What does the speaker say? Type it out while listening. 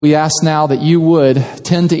We ask now that you would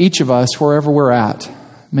tend to each of us wherever we're at.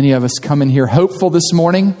 Many of us come in here hopeful this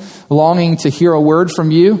morning, longing to hear a word from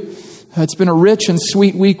you. It's been a rich and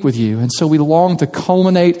sweet week with you, and so we long to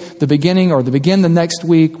culminate the beginning or to begin the next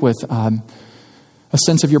week with a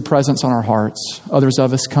sense of your presence on our hearts. Others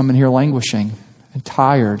of us come in here languishing and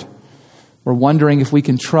tired. We're wondering if we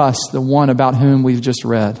can trust the one about whom we've just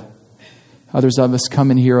read. Others of us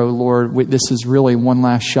come in here, oh Lord, this is really one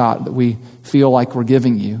last shot that we feel like we're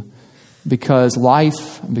giving you because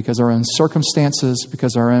life, because our own circumstances,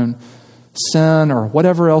 because our own sin or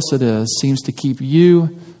whatever else it is seems to keep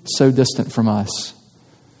you so distant from us.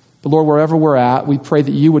 But Lord, wherever we're at, we pray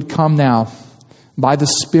that you would come now by the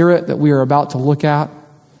Spirit that we are about to look at.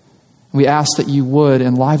 We ask that you would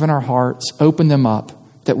enliven our hearts, open them up,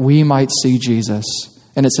 that we might see Jesus.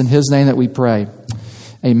 And it's in His name that we pray.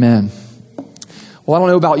 Amen. Well, I don't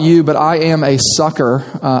know about you, but I am a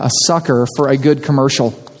sucker for a good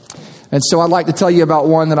commercial. And so I'd like to tell you about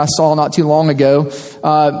one that I saw not too long ago.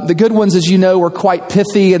 The good ones, as you know, are quite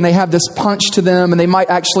pithy, and they have this punch to them, and they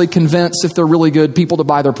might actually convince, if they're really good, people to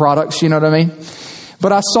buy their products. You know what I mean?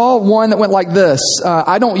 But I saw one that went like this.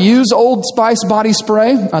 I don't use Old Spice body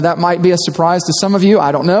spray. That might be a surprise to some of you.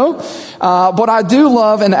 I don't know. But I do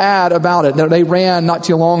love an ad about it that they ran not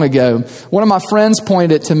too long ago. One of my friends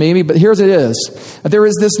pointed it to me, but here's it is. There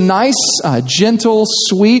is this nice, gentle,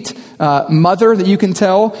 sweet mother that you can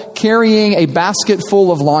tell carrying a basket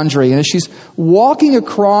full of laundry. And as she's walking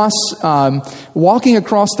across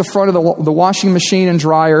the front of the washing machine and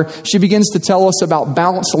dryer, she begins to tell us about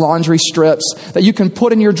balanced laundry strips that you can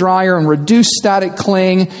put in your dryer and reduce static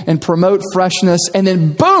cling and promote freshness. And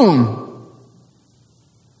then boom!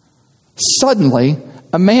 Suddenly,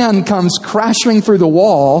 a man comes crashing through the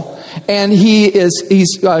wall, and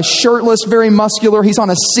he's shirtless, very muscular. He's on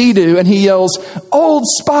a Sea-Doo, and he yells, "Old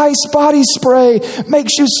Spice body spray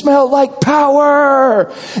makes you smell like power.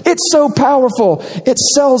 It's so powerful, it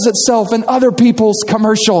sells itself in other people's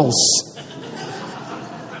commercials."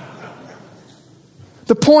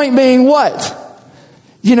 The point being what?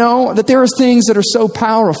 You know, that there are things that are so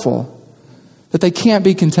powerful that they can't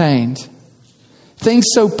be contained. Things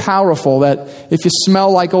so powerful that if you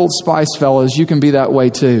smell like Old Spice, fellas, you can be that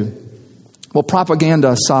way too. Well,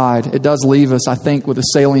 propaganda aside, it does leave us, I think, with a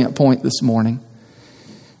salient point this morning.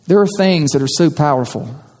 There are things that are so powerful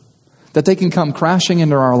that they can come crashing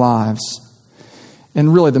into our lives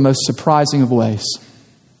in really the most surprising of ways.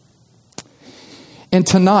 And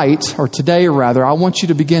tonight, or today rather, I want you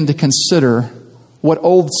to begin to consider what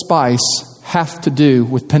Old Spice have to do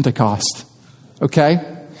with Pentecost. Okay?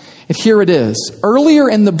 And here it is. Earlier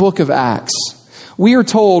in the book of Acts, we are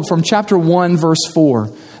told from chapter 1, verse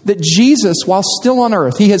 4, that Jesus, while still on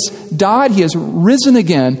earth, He has died, He has risen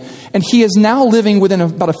again, and He is now living within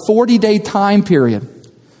about a 40-day time period.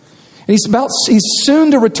 And He's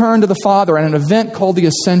soon to return to the Father at an event called the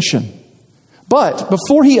Ascension. But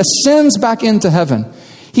before He ascends back into heaven,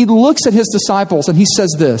 He looks at His disciples and He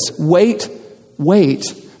says this, wait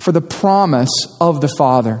for the promise of the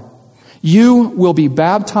Father. You will be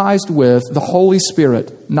baptized with the Holy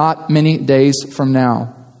Spirit not many days from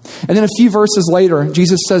now. And then a few verses later,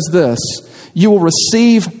 Jesus says this, you will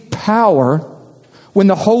receive power when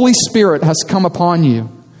the Holy Spirit has come upon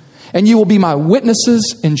you. And you will be my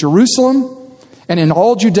witnesses in Jerusalem and in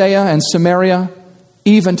all Judea and Samaria,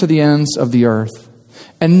 even to the ends of the earth.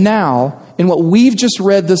 And now, in what we've just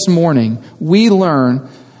read this morning, we learn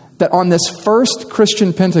that on this first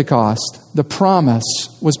Christian Pentecost, the promise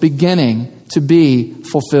was beginning to be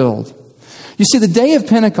fulfilled. You see, the day of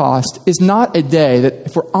Pentecost is not a day that,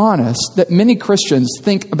 if we're honest, that many Christians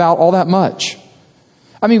think about all that much.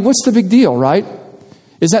 I mean, what's the big deal, right?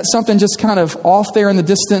 Is that something just kind of off there in the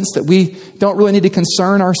distance that we don't really need to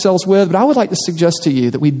concern ourselves with? But I would like to suggest to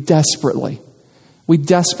you that we desperately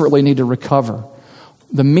need to recover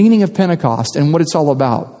the meaning of Pentecost and what it's all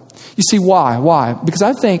about. You see, why? Why? Because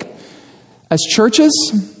I think as churches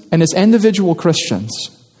and as individual Christians,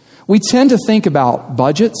 we tend to think about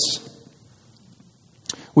budgets.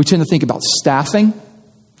 We tend to think about staffing.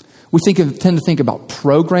 We tend to think about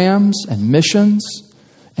programs and missions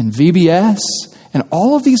and VBS and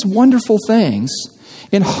all of these wonderful things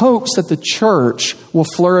in hopes that the church will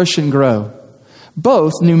flourish and grow,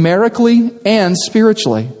 both numerically and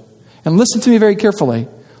spiritually. And listen to me very carefully.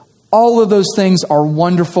 All of those things are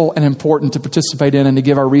wonderful and important to participate in and to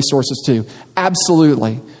give our resources to.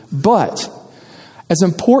 Absolutely. But as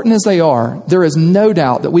important as they are, there is no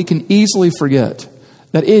doubt that we can easily forget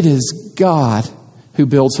that it is God who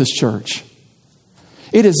builds His church.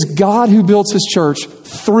 It is God who builds His church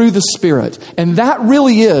through the Spirit. And that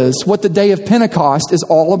really is what the day of Pentecost is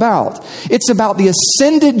all about. It's about the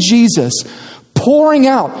ascended Jesus pouring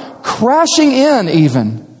out, crashing in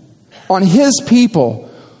even on his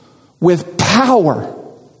people with power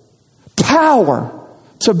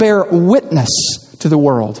to bear witness to the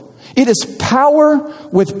world. It is power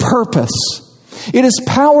with purpose. It is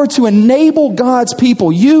power to enable God's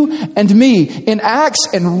people, you and me, in Acts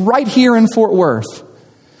and right here in Fort Worth,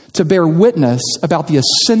 to bear witness about the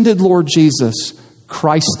ascended Lord Jesus,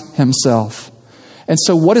 Christ himself. And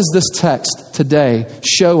so what does this text today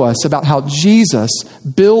show us about how Jesus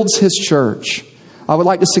builds his church? I would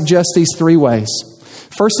like to suggest these three ways.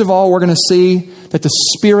 First of all, we're going to see that the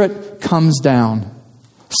Spirit comes down.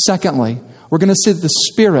 Secondly, we're going to see that the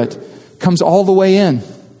Spirit comes all the way in.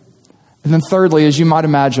 And then thirdly, as you might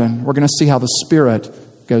imagine, we're going to see how the Spirit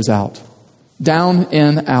goes out. Down,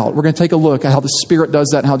 in, out. We're going to take a look at how the Spirit does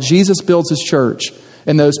that and how Jesus builds his church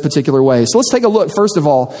in those particular ways. So let's take a look, first of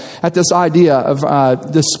all, at this idea of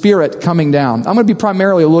the Spirit coming down. I'm going to be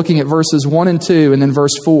primarily looking at verses 1 and 2 and then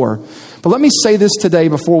verse 4. But let me say this today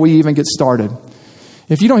before we even get started.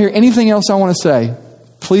 If you don't hear anything else I want to say,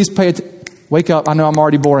 please wake up. I know I'm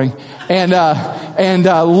already boring. And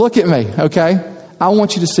look at me, okay? I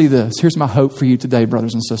want you to see this. Here's my hope for you today,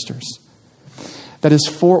 brothers and sisters. That as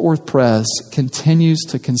Fort Worth Pres continues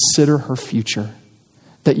to consider her future,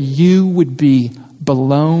 that you would be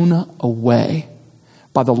blown away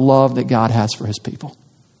by the love that God has for his people.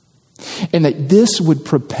 And that this would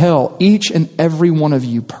propel each and every one of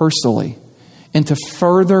you personally into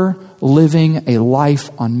further living a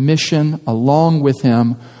life on mission along with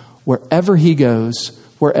him wherever he goes,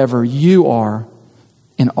 wherever you are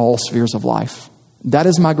in all spheres of life. That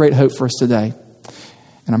is my great hope for us today.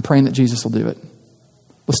 And I'm praying that Jesus will do it.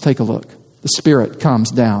 Let's take a look. The Spirit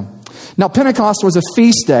comes down. Now, Pentecost was a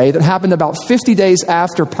feast day that happened about 50 days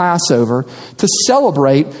after Passover to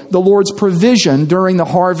celebrate the Lord's provision during the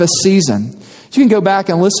harvest season. So you can go back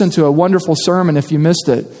and listen to a wonderful sermon if you missed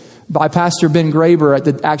it by Pastor Ben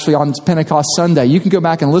Graber actually on Pentecost Sunday. You can go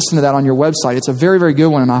back and listen to that on your website. It's a very, very good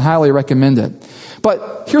one, and I highly recommend it.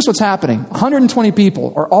 But here's what's happening. 120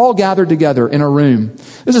 people are all gathered together in a room.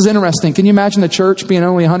 This is interesting. Can you imagine the church being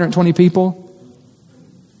only 120 people?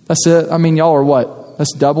 That's it. I mean, y'all are what?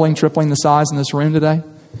 That's doubling, tripling the size in this room today? And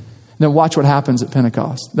then watch what happens at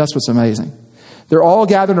Pentecost. That's what's amazing. They're all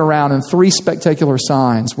gathered around, and 3 spectacular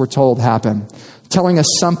signs, we're told, happen, telling us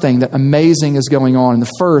something that amazing is going on. And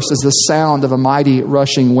the first is the sound of a mighty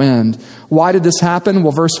rushing wind. Why did this happen?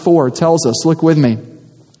 Well, verse 4 tells us. Look with me.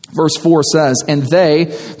 Verse 4 says, "And they,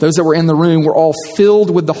 those that were in the room, were all filled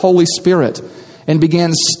with the Holy Spirit and began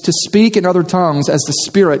to speak in other tongues as the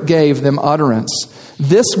Spirit gave them utterance."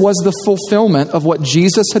 This was the fulfillment of what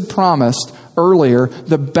Jesus had promised earlier,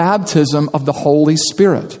 the baptism of the Holy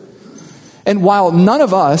Spirit. And while none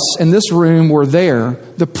of us in this room were there,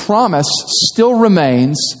 the promise still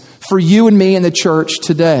remains for you and me in the church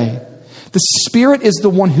today. The Spirit is the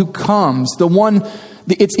one who comes,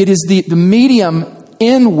 it is the medium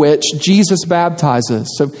in which Jesus baptizes.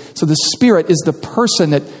 So the Spirit is the person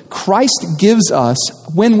that Christ gives us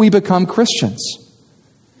when we become Christians.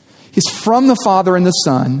 He's from the Father and the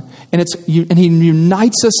Son, and He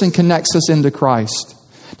unites us and connects us into Christ.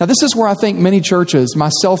 Now, this is where I think many churches,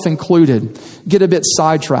 myself included, get a bit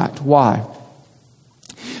sidetracked. Why?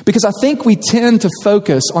 Because I think we tend to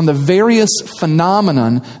focus on the various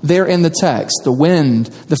phenomenon there in the text, the wind,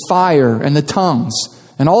 the fire, and the tongues.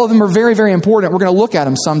 And all of them are very, very important. We're going to look at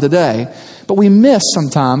them some today. But we miss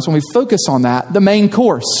sometimes, when we focus on that, the main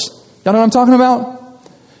course. Y'all know what I'm talking about?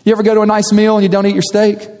 You ever go to a nice meal and you don't eat your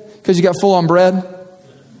steak because you got full on bread?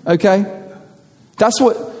 Okay?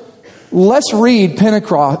 Let's read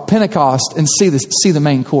Pentecost and see the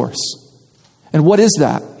main course. And what is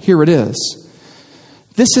that? Here it is.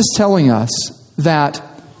 This is telling us that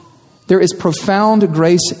there is profound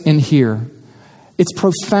grace in here. It's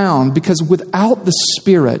profound because without the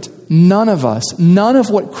Spirit, none of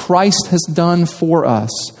what Christ has done for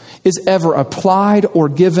us is ever applied or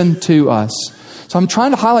given to us. So I'm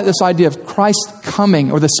trying to highlight this idea of Christ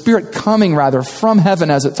coming, or the Spirit coming rather, from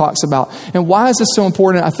heaven as it talks about. And why is this so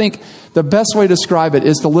important? I think the best way to describe it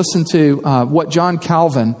is to listen to what John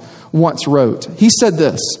Calvin once wrote. He said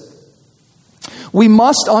this: "We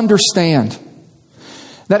must understand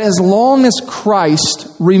that as long as Christ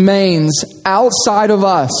remains outside of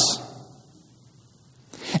us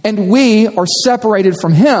and we are separated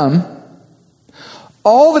from Him,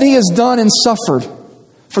 all that He has done and suffered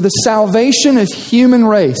for the salvation of human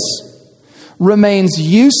race remains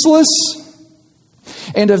useless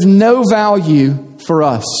and of no value for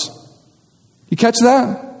us." You catch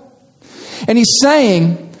that? And he's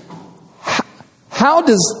saying, how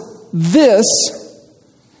does this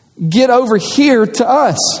get over here to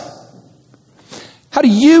us? How do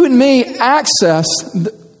you and me access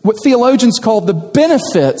what theologians call the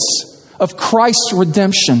benefits of Christ's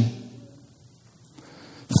redemption?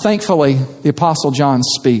 Thankfully, the Apostle John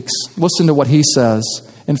speaks. Listen to what he says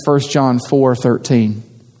in 1 John 4:13.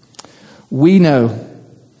 We know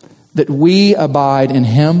that we abide in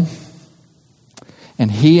him and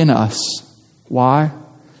he in us. Why?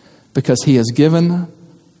 Because he has given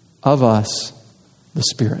of us the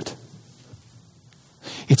Spirit.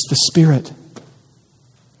 It's the Spirit.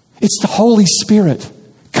 It's the Holy Spirit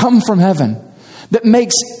come from heaven that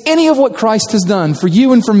makes any of what Christ has done for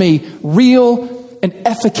you and for me real and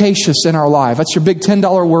efficacious in our life. That's your big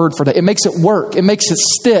 $10 word for that. It makes it work. It makes it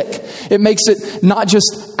stick. It makes it not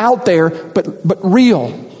just out there, but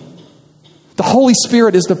real. The Holy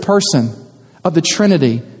Spirit is the person of the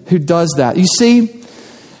Trinity who does that. You see,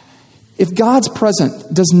 if God's presence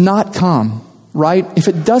does not come, right? If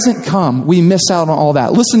it doesn't come, we miss out on all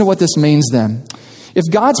that. Listen to what this means then. If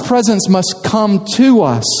God's presence must come to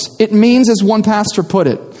us, it means, as one pastor put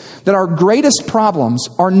it, that our greatest problems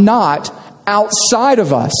are not outside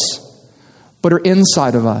of us, but are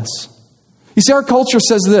inside of us. You see, our culture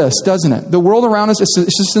says this, doesn't it? The world around us,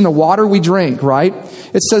 it's just in the water we drink, right?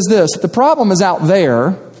 It says this, the problem is out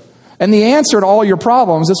there, and the answer to all your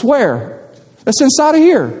problems is where? It's inside of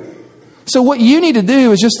here. So what you need to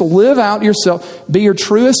do is just live out yourself, be your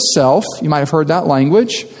truest self. You might have heard that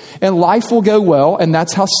language. And life will go well, and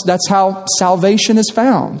that's how salvation is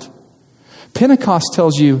found. Pentecost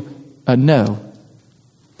tells you no.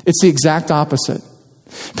 It's the exact opposite.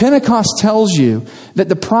 Pentecost tells you that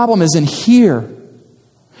the problem is in here.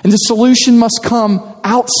 And the solution must come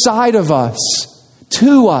outside of us,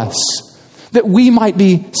 to us, that we might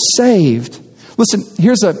be saved. Listen,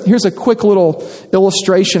 here's a quick little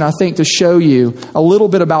illustration, I think, to show you a little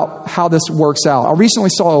bit about how this works out. I recently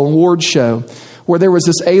saw an award show where there was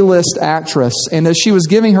this A-list actress, and as she was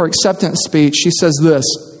giving her acceptance speech, she says this,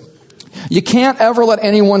 you can't ever let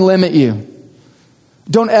anyone limit you.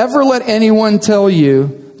 Don't ever let anyone tell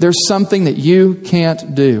you there's something that you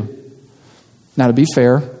can't do. Now, to be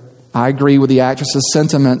fair, I agree with the actress's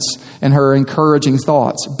sentiments and her encouraging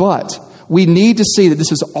thoughts, but we need to see that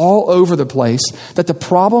this is all over the place, that the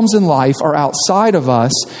problems in life are outside of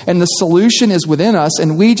us and the solution is within us,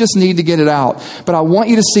 and we just need to get it out. But I want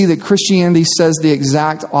you to see that Christianity says the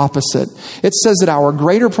exact opposite. It says that our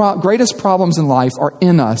greatest problems in life are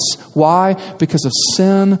in us. Why? Because of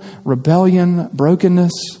sin, rebellion,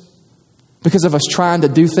 brokenness. Because of us trying to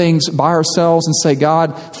do things by ourselves and say,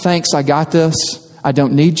 God, thanks, I got this. I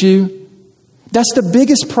don't need you. That's the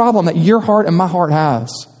biggest problem that your heart and my heart has.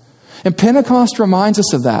 And Pentecost reminds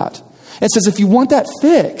us of that. It says if you want that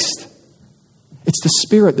fixed, it's the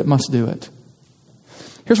Spirit that must do it.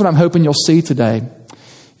 Here's what I'm hoping you'll see today.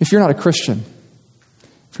 If you're not a Christian,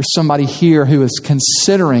 if you're somebody here who is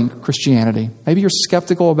considering Christianity, maybe you're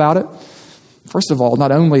skeptical about it. First of all,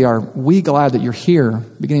 not only are we glad that you're here,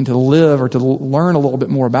 beginning to live or to learn a little bit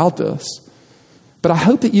more about this, but I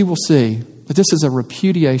hope that you will see that this is a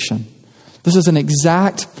repudiation. This is an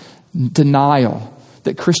exact denial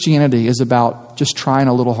that Christianity is about just trying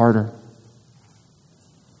a little harder.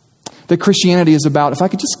 That Christianity is about, if I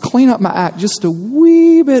could just clean up my act just a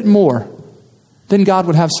wee bit more, then God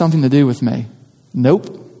would have something to do with me.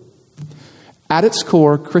 Nope. At its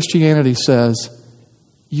core, Christianity says,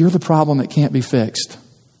 you're the problem that can't be fixed.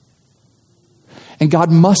 And God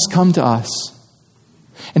must come to us.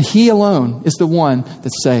 And He alone is the one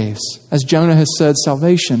that saves. As Jonah has said,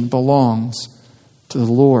 salvation belongs to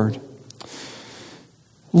the Lord.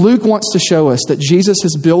 Luke wants to show us that Jesus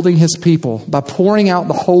is building His people by pouring out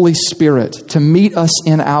the Holy Spirit to meet us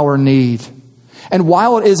in our need. And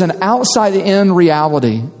while it is an outside-in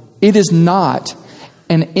reality, it is not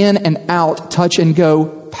an in and out, touch and go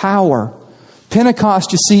power.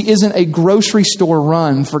 Pentecost, you see, isn't a grocery store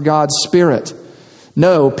run for God's Spirit.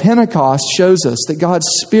 No, Pentecost shows us that God's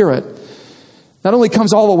Spirit not only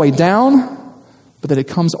comes all the way down, but that it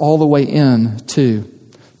comes all the way in too.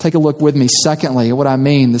 Take a look with me, secondly, at what I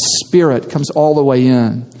mean. The Spirit comes all the way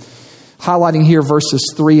in. Highlighting here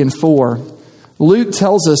verses 3 and 4. Luke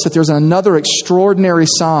tells us that there's another extraordinary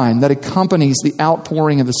sign that accompanies the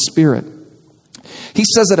outpouring of the Spirit. He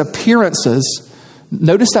says that appearances,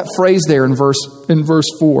 notice that phrase there in verse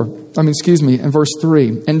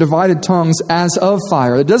 3. And divided tongues as of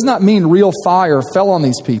fire. It does not mean real fire fell on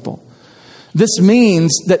these people. This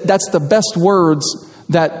means that that's the best words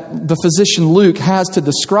that the physician Luke has to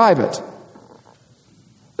describe it.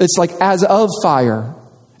 It's like as of fire.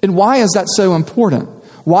 And why is that so important?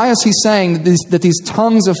 Why is he saying that these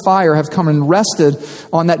tongues of fire have come and rested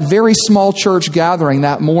on that very small church gathering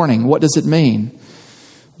that morning? What does it mean?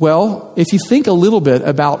 Well, if you think a little bit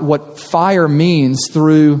about what fire means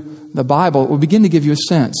through the Bible, it will begin to give you a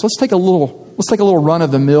sense. Let's take a little run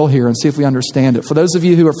of the mill here and see if we understand it. For those of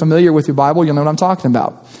you who are familiar with your Bible, you'll know what I'm talking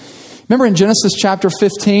about. Remember in Genesis chapter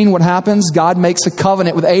 15, what happens? God makes a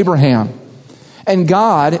covenant with Abraham. And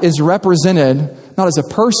God is represented not as a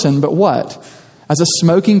person, but what? As a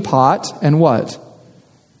smoking pot and what?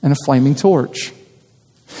 And a flaming torch.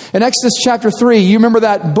 In Exodus chapter 3, you remember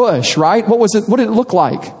that bush, right? What was it? What did it look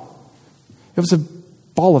like? It was a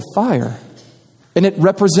ball of fire. And it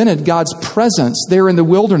represented God's presence there in the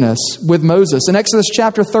wilderness with Moses. In Exodus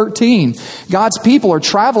chapter 13, God's people are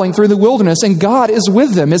traveling through the wilderness and God is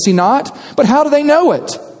with them, is he not? But how do they know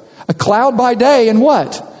it? A cloud by day and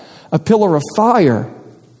what? A pillar of fire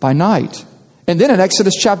by night. And then in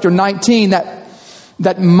Exodus chapter 19,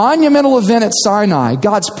 that monumental event at Sinai,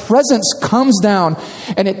 God's presence comes down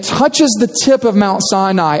and it touches the tip of Mount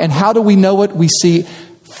Sinai. And how do we know it? We see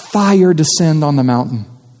fire descend on the mountain.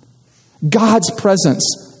 God's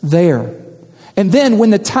presence there. And then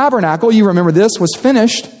when the tabernacle, you remember this, was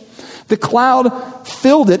finished, the cloud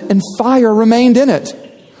filled it and fire remained in it.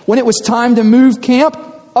 When it was time to move camp,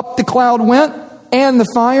 up the cloud went and the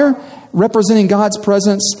fire, representing God's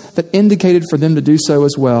presence that indicated for them to do so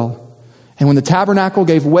as well. And when the tabernacle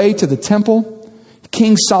gave way to the temple,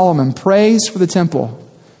 King Solomon prays for the temple.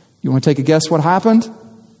 You want to take a guess what happened?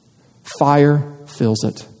 Fire fills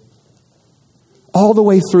it. All the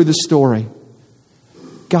way through the story,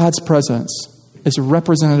 God's presence is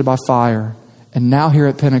represented by fire. And now here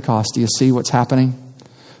at Pentecost, do you see what's happening?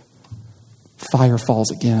 Fire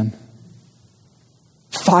falls again.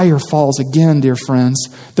 Fire falls again, dear friends.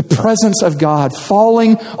 The presence of God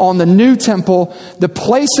falling on the new temple, the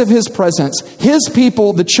place of his presence, his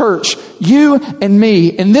people, the church, you and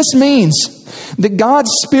me. And this means that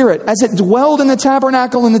God's Spirit, as it dwelled in the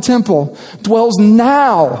tabernacle in the temple, dwells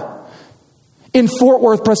now in Fort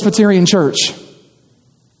Worth Presbyterian Church.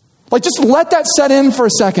 Like, just let that set in for a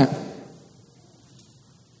second.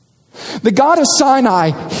 The God of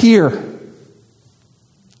Sinai here.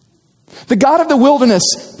 The God of the wilderness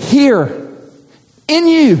here. In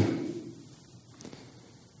you.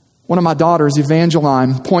 One of my daughters,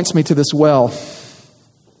 Evangeline, points me to this well.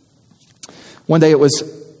 One day it was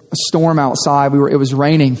a storm outside. It was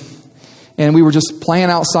raining. And we were just playing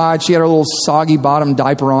outside. She had her little soggy bottom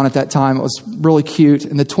diaper on at that time. It was really cute.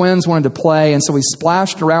 And the twins wanted to play. And so we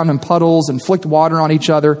splashed around in puddles and flicked water on each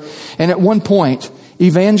other. And at one point,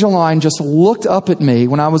 Evangeline just looked up at me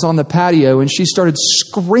when I was on the patio and she started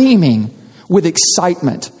screaming with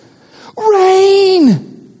excitement.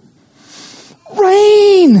 Rain!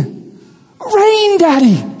 Rain! Rain,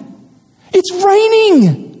 Daddy! It's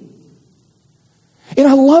raining! And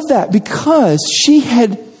I love that because she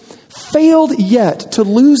had failed yet to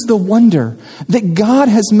lose the wonder that God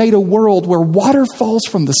has made a world where water falls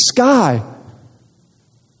from the sky.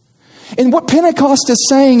 And what Pentecost is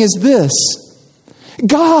saying is this: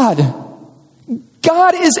 God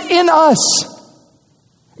is in us.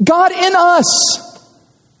 God in us.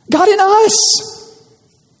 God in us.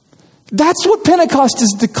 That's what Pentecost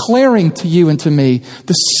is declaring to you and to me.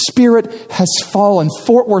 The Spirit has fallen.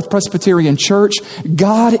 Fort Worth Presbyterian Church,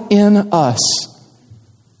 God in us.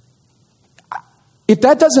 If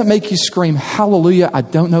that doesn't make you scream, hallelujah, I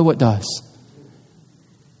don't know what does.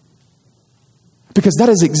 Because that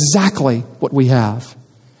is exactly what we have.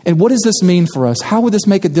 And what does this mean for us? How would this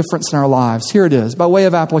make a difference in our lives? Here it is, by way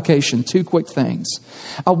of application, 2 quick things.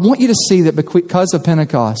 I want you to see that because of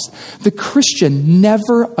Pentecost, the Christian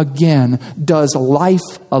never again does life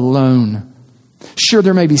alone. Sure,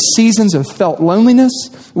 there may be seasons of felt loneliness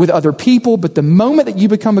with other people, but the moment that you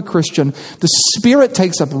become a Christian, the Spirit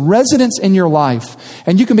takes up residence in your life,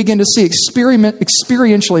 and you can begin to see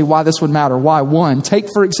experientially why this would matter. Why? One, take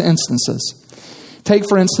for instance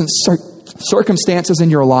circumstances in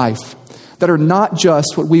your life that are not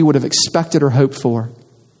just what we would have expected or hoped for.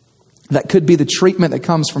 That could be the treatment that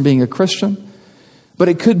comes from being a Christian, but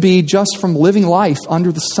it could be just from living life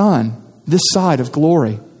under the sun, this side of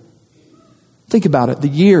glory. Think about it. The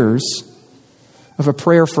years of a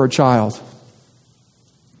prayer for a child,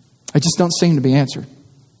 they just don't seem to be answered.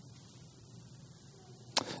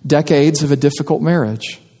 Decades of a difficult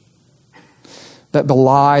marriage that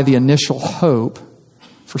belie the initial hope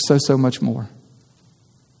for so much more.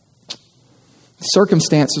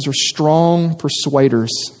 Circumstances are strong persuaders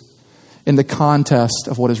in the contest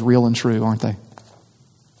of what is real and true, aren't they?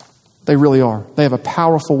 They really are. They have a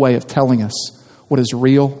powerful way of telling us what is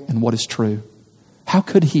real and what is true. How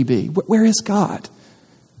could he be? Where is God?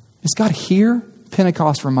 Is God here?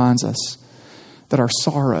 Pentecost reminds us that our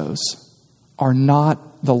sorrows are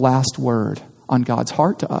not the last word on God's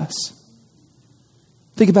heart to us.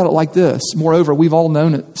 Think about it like this. Moreover, we've all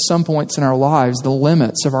known at some points in our lives the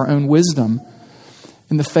limits of our own wisdom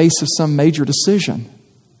in the face of some major decision.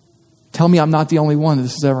 Tell me I'm not the only one that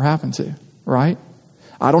this has ever happened to, right?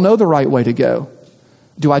 I don't know the right way to go.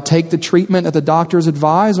 Do I take the treatment that the doctors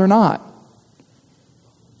advise or not?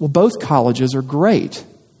 Well, both colleges are great.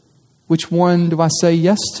 Which one do I say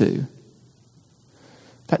yes to?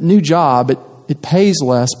 That new job, it pays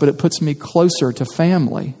less, but it puts me closer to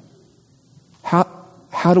family.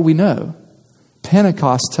 How do we know?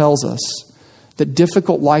 Pentecost tells us that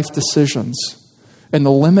difficult life decisions and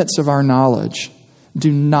the limits of our knowledge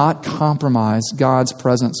do not compromise God's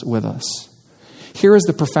presence with us. Here is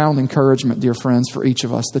the profound encouragement, dear friends, for each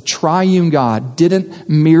of us. The triune God didn't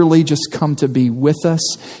merely just come to be with us.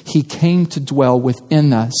 He came to dwell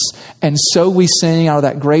within us. And so we sing out of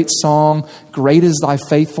that great song, "Great is thy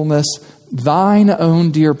faithfulness, thine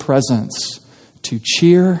own dear presence, to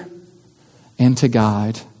cheer and to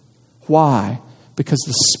guide." Why? Because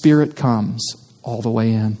the Spirit comes all the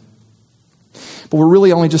way in. But we're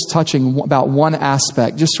really only just touching about one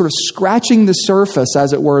aspect, just sort of scratching the surface,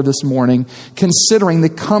 as it were, this morning, considering the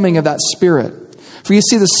coming of that Spirit. For you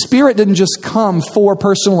see, the Spirit didn't just come for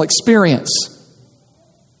personal experience,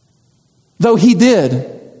 though He did.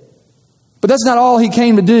 But that's not all He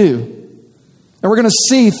came to do. And we're going to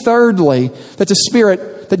see, thirdly, that the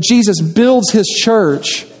Spirit, that Jesus builds His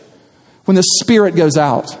church when the Spirit goes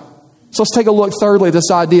out. So let's take a look, thirdly, at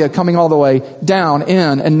this idea coming all the way down,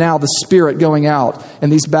 in, and now the Spirit going out in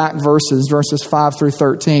these back verses 5 through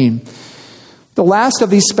 13. The last of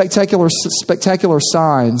these spectacular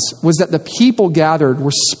signs was that the people gathered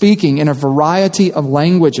were speaking in a variety of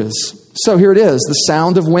languages. So here it is. The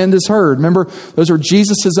sound of wind is heard. Remember, those are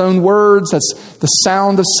Jesus' own words. That's the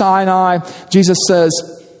sound of Sinai. Jesus says,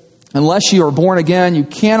 unless you are born again, you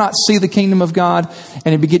cannot see the kingdom of God.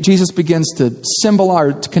 And Jesus begins to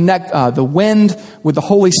symbolize, to connect the wind with the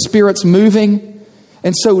Holy Spirit's moving.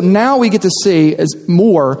 And so now we get to see as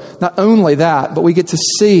more, not only that, but we get to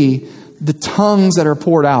see the tongues that are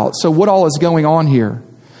poured out. So what all is going on here?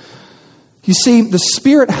 You see, the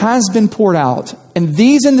Spirit has been poured out, and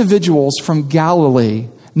these individuals from Galilee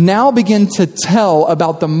now begin to tell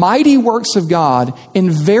about the mighty works of God in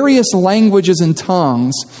various languages and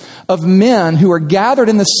tongues of men who are gathered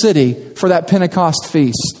in the city for that Pentecost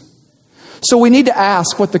feast. So we need to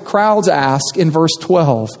ask what the crowds ask in verse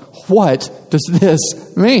 12. What does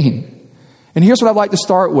this mean? And here's what I'd like to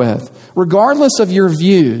start with. Regardless of your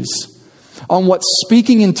views on what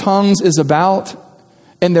speaking in tongues is about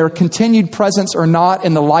and their continued presence or not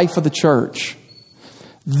in the life of the church,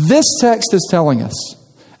 this text is telling us,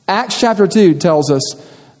 Acts chapter 2 tells us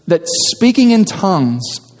that speaking in tongues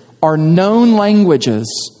are known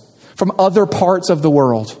languages from other parts of the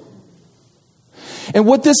world. And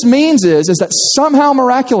what this means is that somehow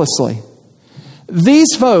miraculously,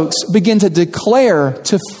 these folks begin to declare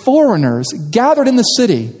to foreigners gathered in the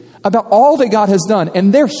city about all that God has done.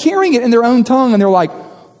 And they're hearing it in their own tongue, and they're like,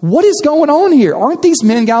 what is going on here? Aren't these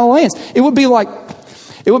men Galileans? It would be like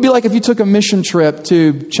if you took a mission trip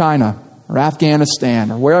to China or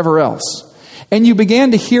Afghanistan or wherever else, and you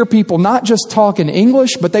began to hear people not just talk in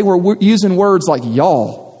English, but they were using words like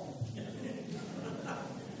y'all.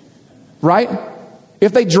 Right?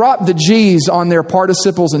 If they drop the G's on their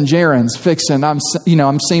participles and gerunds, fixing, I'm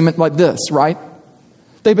seeing it like this, right?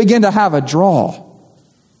 They begin to have a draw.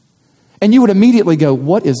 And you would immediately go,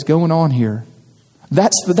 what is going on here?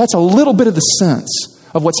 That's a little bit of the sense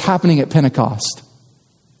of what's happening at Pentecost.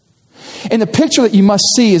 And the picture that you must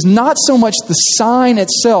see is not so much the sign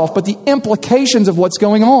itself, but the implications of what's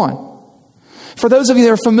going on. For those of you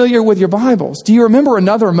that are familiar with your Bibles, do you remember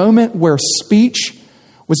another moment where speech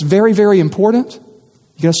was very, very important?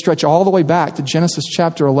 You got to stretch all the way back to Genesis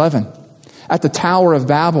chapter 11 at the Tower of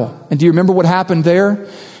Babel. And do you remember what happened there?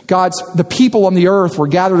 The people on the earth were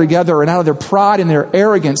gathered together, and out of their pride and their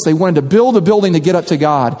arrogance, they wanted to build a building to get up to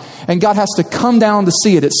God. And God has to come down to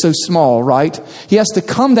see it. It's so small, right? He has to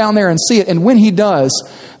come down there and see it. And when He does,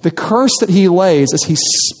 the curse that He lays is He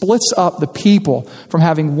splits up the people from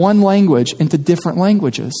having one language into different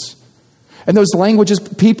languages. And those languages,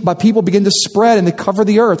 people begin to spread and to cover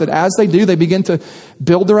the earth. And as they do, they begin to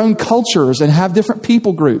build their own cultures and have different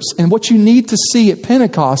people groups. And what you need to see at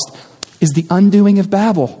Pentecost is the undoing of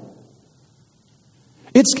Babel.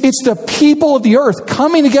 It's the people of the earth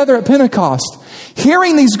coming together at Pentecost,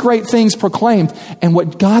 hearing these great things proclaimed. And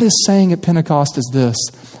what God is saying at Pentecost is this,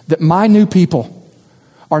 that my new people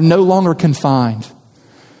are no longer confined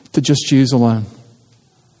to just Jews alone.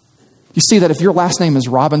 You see that if your last name is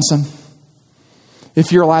Robinson,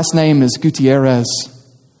 if your last name is Gutierrez,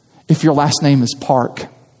 if your last name is Park,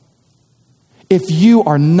 if you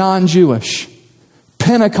are non-Jewish,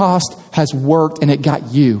 Pentecost has worked and it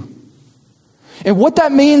got you. And what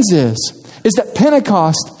that means is that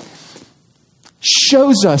Pentecost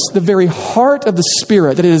shows us the very heart of the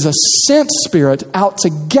Spirit, that it is a sent Spirit out to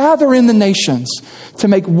gather in the nations to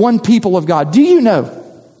make one people of God. Do you know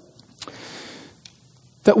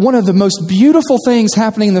that one of the most beautiful things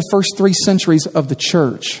happening in the first 3 centuries of the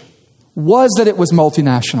church was that it was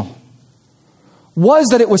multinational, was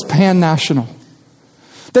that it was pan-national,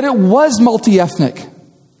 that it was multi-ethnic,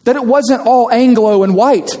 that it wasn't all Anglo and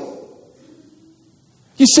white.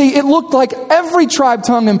 You see, it looked like every tribe,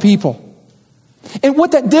 tongue, and people. And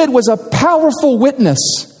what that did was a powerful witness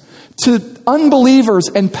to unbelievers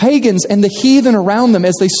and pagans and the heathen around them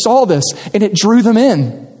as they saw this, and it drew them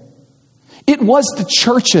in. It was the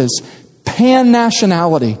church's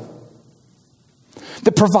pan-nationality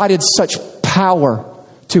that provided such power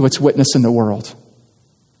to its witness in the world.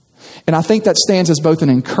 And I think that stands as both an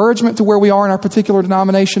encouragement to where we are in our particular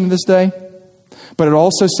denomination in this day, but it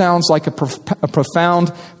also sounds like a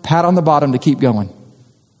profound pat on the bottom to keep going.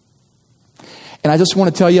 And I just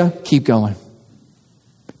want to tell you, keep going.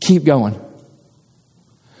 Keep going.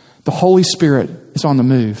 The Holy Spirit is on the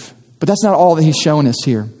move. But that's not all that He's showing us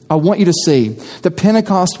here. I want you to see that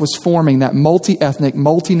Pentecost was forming that multi-ethnic,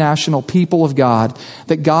 multinational people of God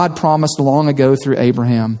that God promised long ago through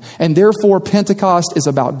Abraham. And therefore, Pentecost is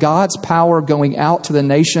about God's power going out to the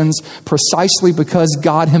nations precisely because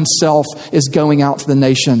God Himself is going out to the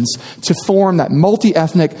nations to form that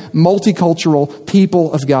multi-ethnic, multicultural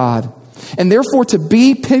people of God. And therefore, to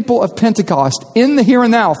be people of Pentecost in the here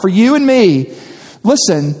and now, for you and me,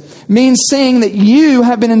 listen, means saying that you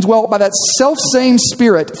have been indwelt by that self-same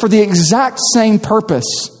Spirit for the exact same purpose.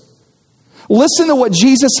 Listen to what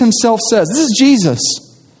Jesus Himself says. This is Jesus.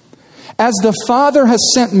 As the Father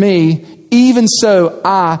has sent me, even so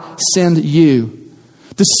I send you.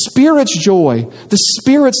 The Spirit's joy, the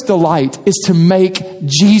Spirit's delight is to make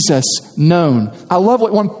Jesus known. I love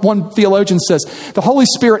what one theologian says. The Holy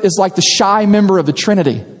Spirit is like the shy member of the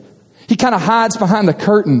Trinity. He kind of hides behind the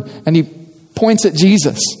curtain and He points at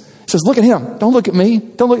Jesus. He says, look at Him. Don't look at me.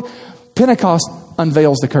 Don't look. Pentecost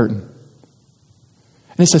unveils the curtain.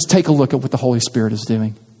 And it says, take a look at what the Holy Spirit is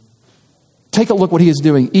doing. Take a look what He is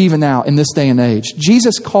doing even now in this day and age.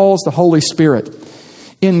 Jesus calls the Holy Spirit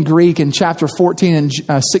in Greek in chapter 14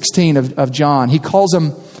 and 16 of John. He calls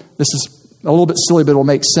Him, this is a little bit silly, but it'll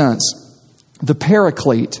make sense, the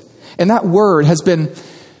Paraclete. And that word has been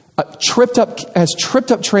tripped up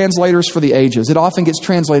translators for the ages. It often gets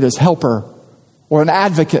translated as helper or an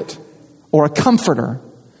advocate or a comforter.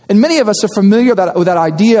 And many of us are familiar with that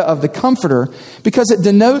idea of the comforter because it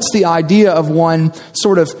denotes the idea of one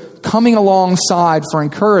sort of coming alongside for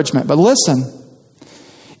encouragement. But listen,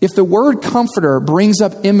 if the word comforter brings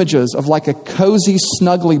up images of like a cozy,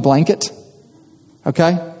 snuggly blanket,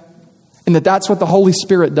 okay, and that's what the Holy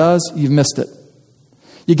Spirit does, you've missed it.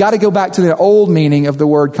 You got to go back to the old meaning of the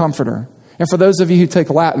word comforter. And for those of you who take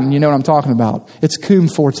Latin, you know what I'm talking about. It's cum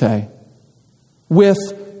forte, with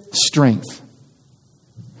strength.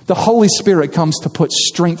 The Holy Spirit comes to put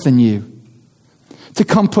strength in you, to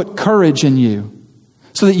come put courage in you,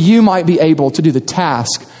 so that you might be able to do the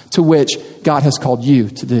task to which God has called you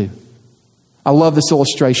to do. I love this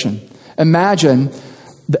illustration. Imagine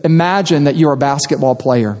that you're a basketball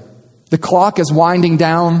player. The clock is winding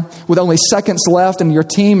down with only seconds left and your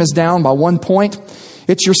team is down by 1 point.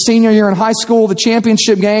 It's your senior year in high school, the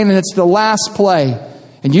championship game, and it's the last play.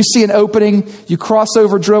 And you see an opening, you cross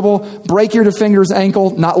over dribble, break your defender's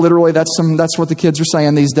ankle. Not literally, that's what the kids are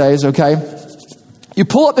saying these days, okay? You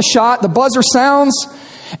pull up the shot, the buzzer sounds,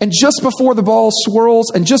 and just before the ball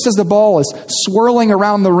swirls, and just as the ball is swirling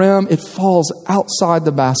around the rim, it falls outside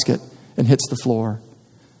the basket and hits the floor.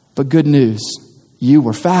 But good news, you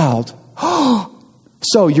were fouled.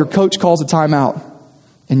 So your coach calls a timeout,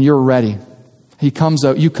 and you're ready. You come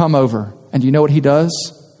over, and you know what he does?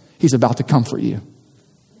 He's about to comfort you.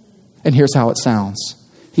 And here's how it sounds.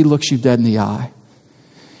 He looks you dead in the eye,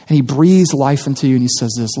 and he breathes life into you, and he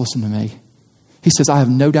says this, listen to me. He says, I have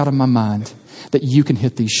no doubt in my mind that you can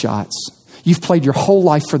hit these shots. You've played your whole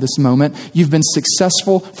life for this moment. You've been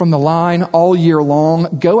successful from the line all year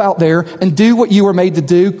long. Go out there and do what you were made to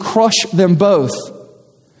do. Crush them both.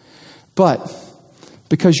 But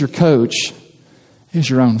because your coach is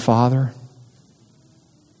your own father,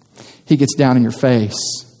 he gets down in your face.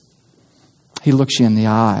 He looks you in the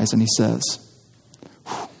eyes and he says,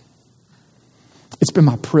 it's been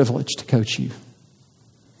my privilege to coach you.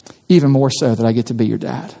 Even more so that I get to be your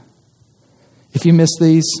dad. If you miss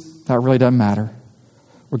these, that really doesn't matter.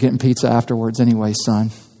 We're getting pizza afterwards anyway,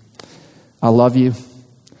 son. I love you,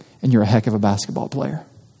 and you're a heck of a basketball player.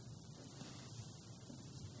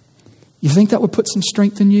 You think that would put some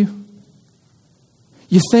strength in you?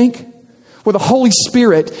 You think? Well, the Holy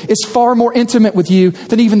Spirit is far more intimate with you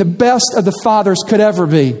than even the best of the fathers could ever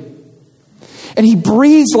be. And He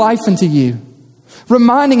breathes life into you,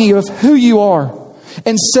 reminding you of who you are,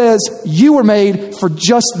 and says you were made for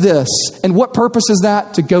just this. And what purpose is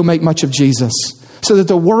that? To go make much of Jesus, so that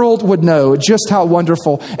the world would know just how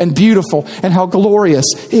wonderful and beautiful and how glorious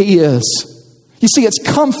He is. You see, it's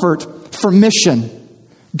comfort for mission.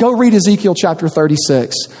 Go read Ezekiel chapter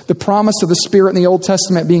 36. The promise of the Spirit in the Old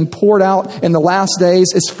Testament being poured out in the last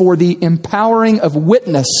days is for the empowering of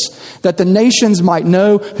witness, that the nations might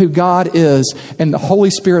know who God is. And the Holy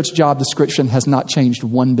Spirit's job description has not changed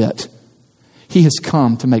one bit. He has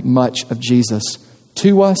come to make much of Jesus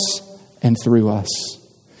to us and through us.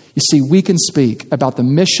 You see, we can speak about the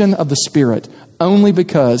mission of the Spirit only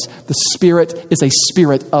because the Spirit is a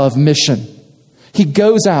spirit of mission. He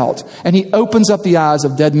goes out and He opens up the eyes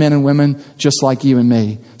of dead men and women just like you and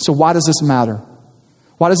me. So why does this matter?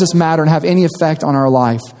 Why does this matter and have any effect on our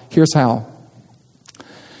life? Here's how.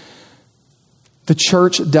 The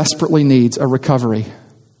church desperately needs a recovery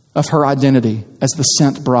of her identity as the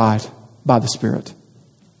sent bride by the Spirit.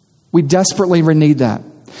 We desperately need that.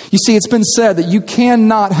 You see, it's been said that you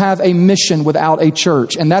cannot have a mission without a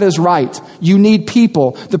church. And that is right. You need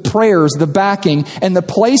people, the prayers, the backing, and the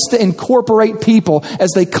place to incorporate people as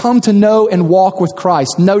they come to know and walk with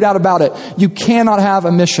Christ. No doubt about it. You cannot have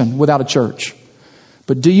a mission without a church.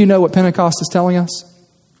 But do you know what Pentecost is telling us?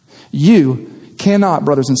 You cannot,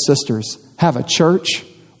 brothers and sisters, have a church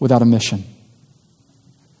without a mission.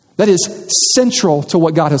 That is central to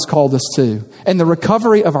what God has called us to. And the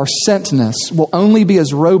recovery of our sentness will only be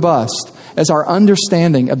as robust as our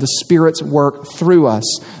understanding of the Spirit's work through us,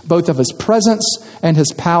 both of His presence and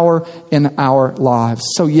His power in our lives.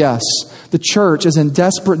 So yes, the church is in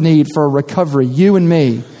desperate need for a recovery, you and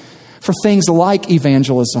me, for things like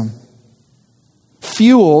evangelism,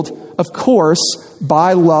 fueled, of course,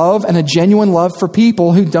 by love and a genuine love for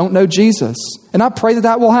people who don't know Jesus. And I pray that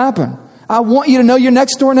that will happen. I want you to know your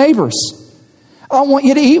next door neighbors. I want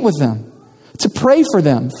you to eat with them, to pray for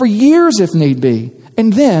them for years if need be,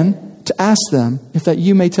 and then to ask them if that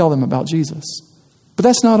you may tell them about Jesus. But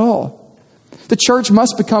that's not all. The church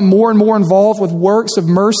must become more and more involved with works of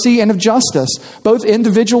mercy and of justice, both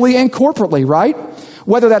individually and corporately, right?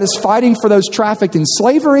 Whether that is fighting for those trafficked in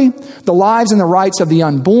slavery, the lives and the rights of the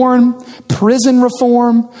unborn, prison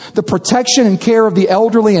reform, the protection and care of the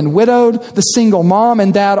elderly and widowed, the single mom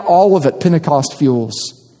and dad, all of it Pentecost fuels.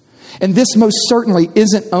 And this most certainly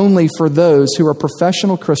isn't only for those who are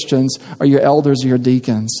professional Christians or your elders or your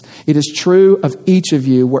deacons. It is true of each of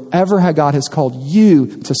you wherever God has called you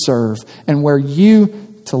to serve and where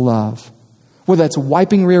you to love. Whether that's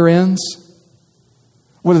wiping rear ends,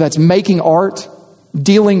 whether that's making art,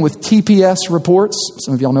 dealing with TPS reports,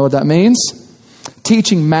 some of y'all know what that means,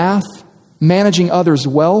 teaching math, managing others'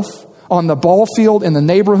 wealth, on the ball field, in the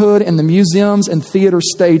neighborhood, in the museums and theater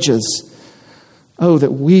stages. Oh,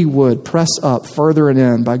 that we would press up further and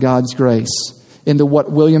in by God's grace into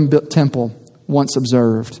what William Temple once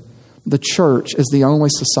observed. The church is the only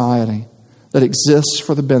society that exists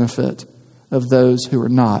for the benefit of those who are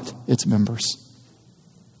not its members.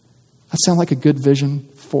 That sound like a good vision,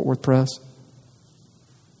 Fort Worth Press?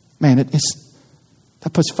 Man,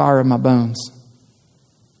 that puts fire in my bones.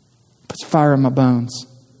 Puts fire in my bones.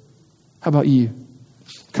 How about you?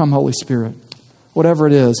 Come, Holy Spirit. Whatever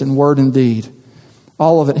it is, in word and deed,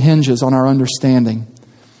 all of it hinges on our understanding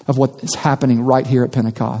of what is happening right here at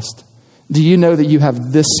Pentecost. Do you know that you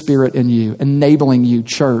have this Spirit in you, enabling you,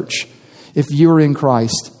 church? If you are in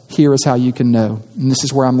Christ, here is how you can know. And this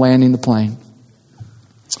is where I'm landing the plane.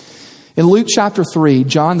 In Luke chapter 3,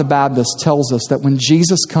 John the Baptist tells us that when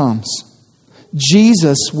Jesus comes,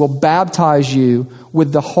 Jesus will baptize you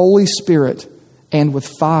with the Holy Spirit and with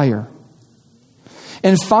fire.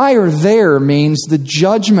 And fire there means the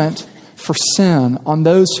judgment for sin on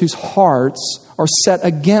those whose hearts are set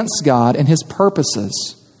against God and His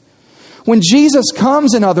purposes. When Jesus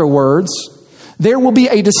comes, in other words, there will be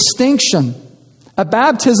a distinction, a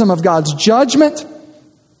baptism of God's judgment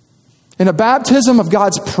and a baptism of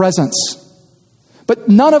God's presence. But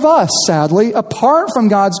none of us, sadly, apart from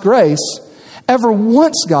God's grace, ever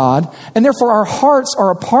wants God, and therefore our hearts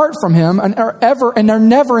are apart from Him and are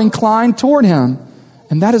never inclined toward Him.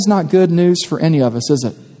 And that is not good news for any of us, is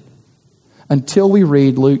it? Until we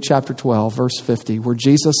read Luke chapter 12, verse 50, where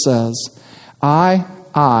Jesus says, I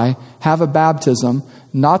I have a baptism,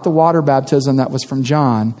 not the water baptism that was from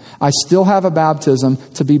John. I still have a baptism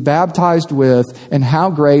to be baptized with, and how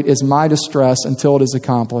great is my distress until it is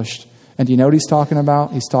accomplished. And do you know what he's talking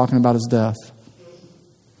about? He's talking about his death.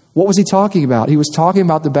 What was he talking about? He was talking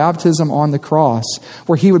about the baptism on the cross,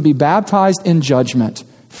 where he would be baptized in judgment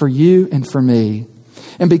for you and for me.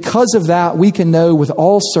 And because of that, we can know with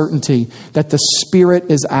all certainty that the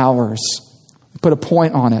Spirit is ours. Put a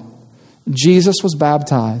point on it. Jesus was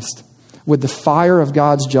baptized with the fire of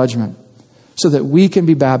God's judgment so that we can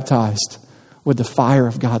be baptized with the fire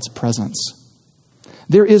of God's presence.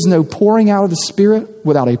 There is no pouring out of the Spirit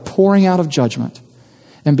without a pouring out of judgment.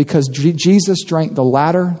 And because Jesus drank the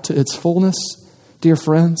latter to its fullness, dear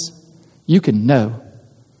friends, you can know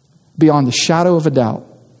beyond the shadow of a doubt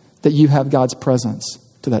that you have God's presence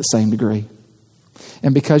to that same degree.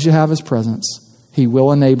 And because you have His presence, He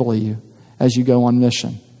will enable you as you go on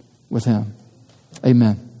mission with Him.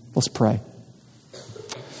 Amen. Let's pray.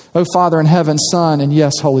 Oh, Father in heaven, Son, and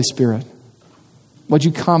yes, Holy Spirit, would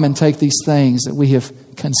you come and take these things that we have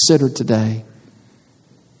considered today?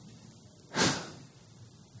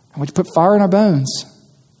 And would you put fire in our bones?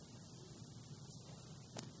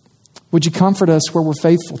 Would you comfort us where we're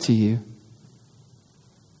faithful to you?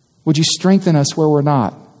 Would you strengthen us where we're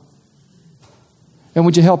not? And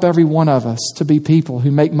would you help every one of us to be people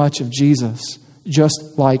who make much of Jesus,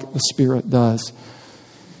 just like the Spirit does?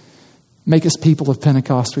 Make us people of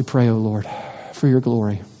Pentecost, we pray, O Lord, for your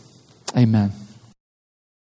glory. Amen.